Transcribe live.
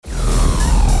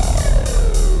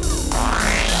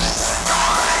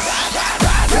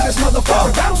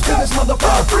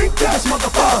motherfucker, freak ass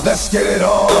motherfucker. Let's get it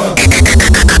on.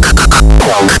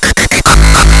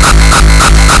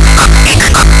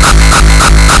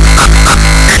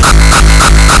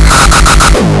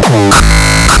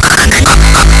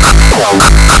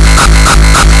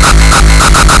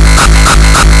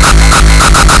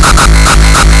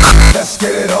 Let's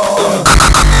get it on.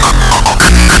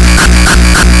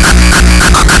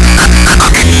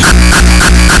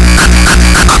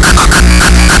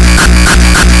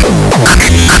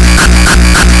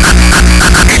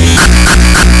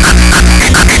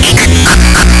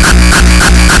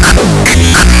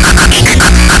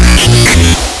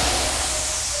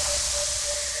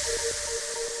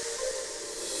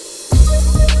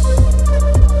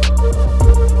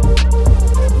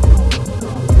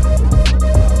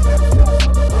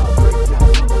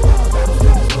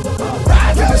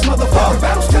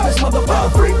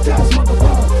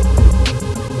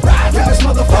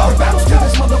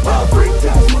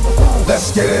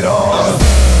 Let's get it on.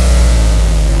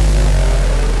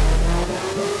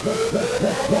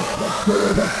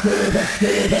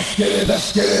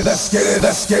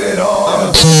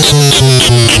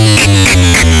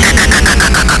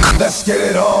 Let's get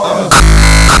it on.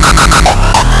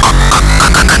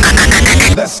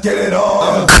 Let's get it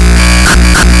on.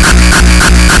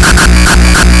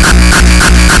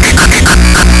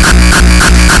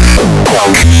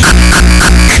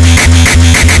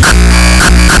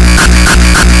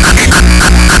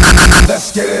 Let's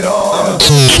get it on. Let's get it on.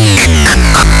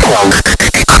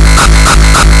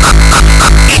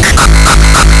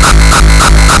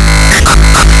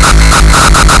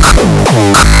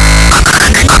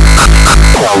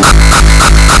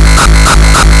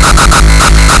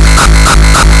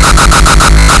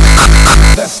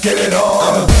 Let's get it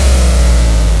on.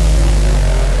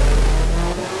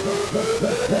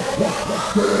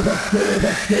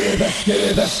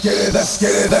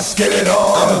 Let's get it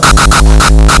on.